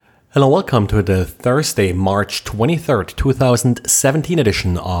Hello, welcome to the Thursday, March 23rd, 2017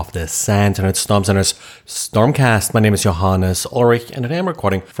 edition of the SANS Internet Storm Center's StormCast. My name is Johannes Ulrich and today I'm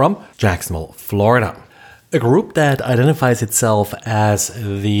recording from Jacksonville, Florida. A group that identifies itself as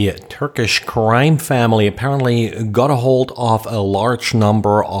the Turkish crime family apparently got a hold of a large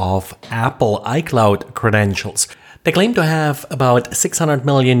number of Apple iCloud credentials. They claim to have about 600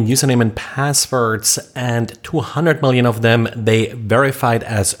 million username and passwords, and 200 million of them they verified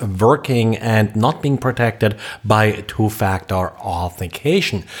as working and not being protected by two-factor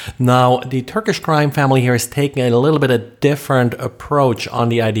authentication. Now, the Turkish crime family here is taking a little bit of different approach on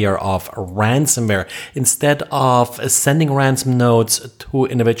the idea of ransomware. Instead of sending ransom notes to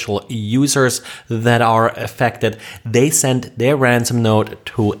individual users that are affected, they send their ransom note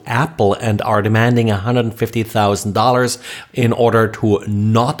to Apple and are demanding $150,000 in order to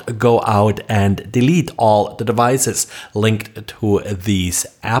not go out and delete all the devices linked to these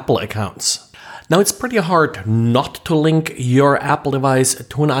Apple accounts. Now, it's pretty hard not to link your Apple device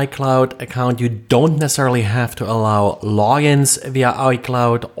to an iCloud account. You don't necessarily have to allow logins via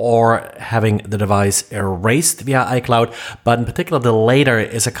iCloud or having the device erased via iCloud, but in particular, the latter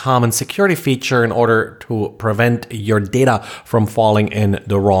is a common security feature in order to prevent your data from falling in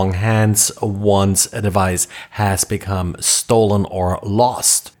the wrong hands once a device has become stolen or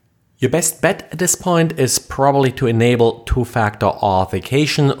lost. Your best bet at this point is probably to enable two-factor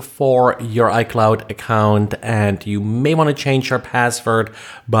authentication for your iCloud account, and you may want to change your password,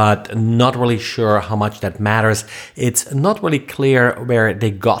 but not really sure how much that matters. It's not really clear where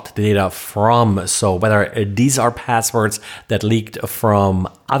they got the data from, so whether these are passwords that leaked from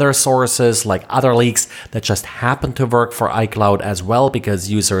other sources like other leaks that just happen to work for iCloud as well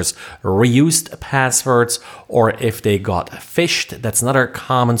because users reused passwords, or if they got phished. That's another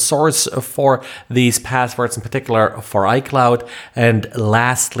common source for these passwords, in particular for iCloud. And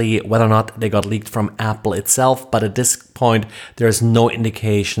lastly, whether or not they got leaked from Apple itself, but at this point there's no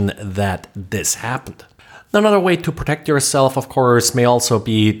indication that this happened. Another way to protect yourself, of course, may also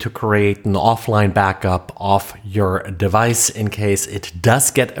be to create an offline backup of your device in case it does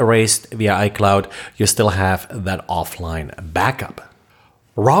get erased via iCloud. You still have that offline backup.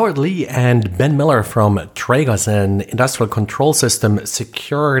 Robert Lee and Ben Miller from Tragus, an industrial control system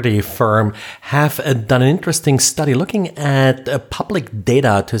security firm, have done an interesting study looking at public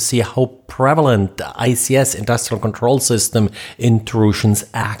data to see how prevalent ICS, industrial control system intrusions,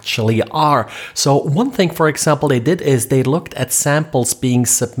 actually are. So one thing, for example, they did is they looked at samples being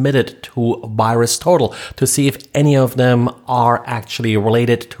submitted to VirusTotal to see if any of them are actually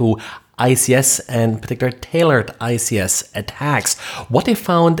related to ICS and particular tailored ICS attacks. What they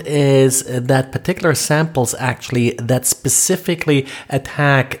found is that particular samples actually that specifically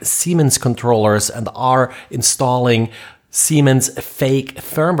attack Siemens controllers and are installing Siemens fake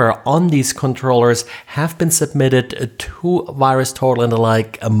firmware on these controllers have been submitted to VirusTotal and the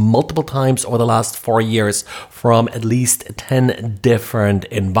like multiple times over the last 4 years from at least 10 different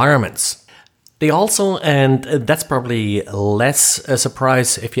environments. They also, and that's probably less a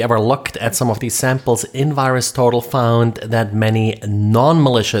surprise if you ever looked at some of these samples in VirusTotal, found that many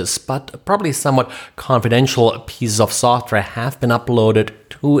non-malicious but probably somewhat confidential pieces of software have been uploaded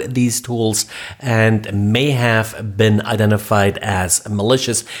to these tools and may have been identified as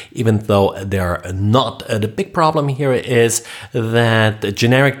malicious, even though they're not. The big problem here is that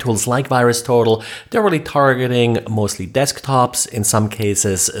generic tools like VirusTotal, they're really targeting mostly desktops, in some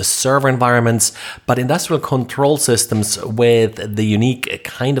cases server environments, but industrial control systems with the unique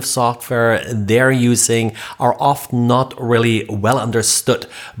kind of software they're using are often not really well understood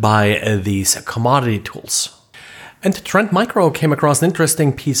by these commodity tools. And Trend Micro came across an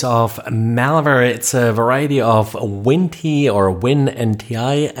interesting piece of malware. It's a variety of WinT or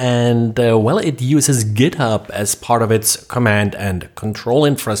WinNTI, and it uses GitHub as part of its command and control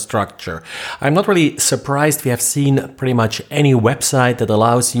infrastructure. I'm not really surprised. We have seen pretty much any website that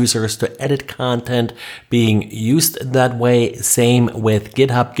allows users to edit content being used that way. Same with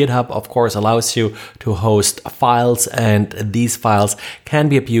GitHub. GitHub, of course, allows you to host files, and these files can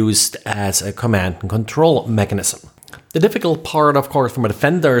be abused as a command and control mechanism. The difficult part, of course, from a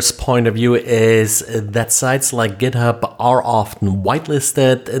defender's point of view is that sites like GitHub are often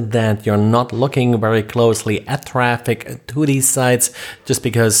whitelisted, that you're not looking very closely at traffic to these sites just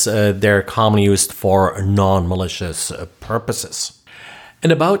because they're commonly used for non-malicious purposes.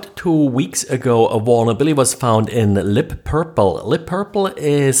 And about 2 weeks ago, a vulnerability was found in libpurple. libpurple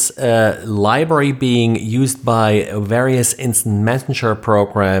is a library being used by various instant messenger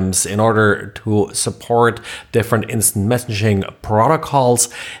programs in order to support different instant messaging protocols.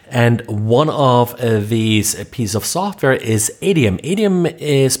 And one of these pieces of software is Adium. Adium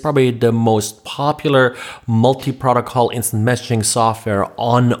is probably the most popular multi-protocol instant messaging software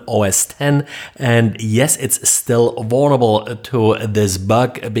on OS X. And yes, it's still vulnerable to this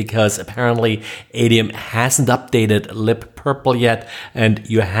bug because apparently Adium hasn't updated libpurple yet, and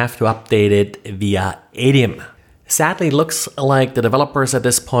you have to update it via Adium. Sadly, looks like the developers at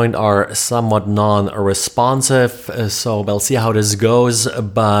this point are somewhat non-responsive, so we'll see how this goes,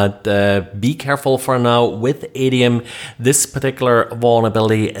 but be careful for now with Adium. This particular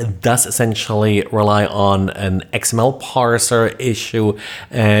vulnerability does essentially rely on an XML parser issue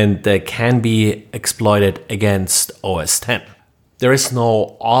and can be exploited against OS X. There is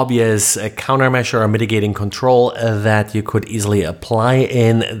no obvious countermeasure or mitigating control that you could easily apply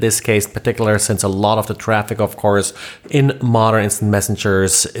in this case, particularly since a lot of the traffic, of course, in modern instant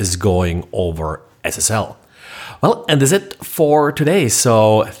messengers is going over SSL. Well, and that's it for today.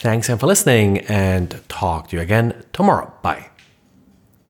 So thanks again for listening and talk to you again tomorrow. Bye.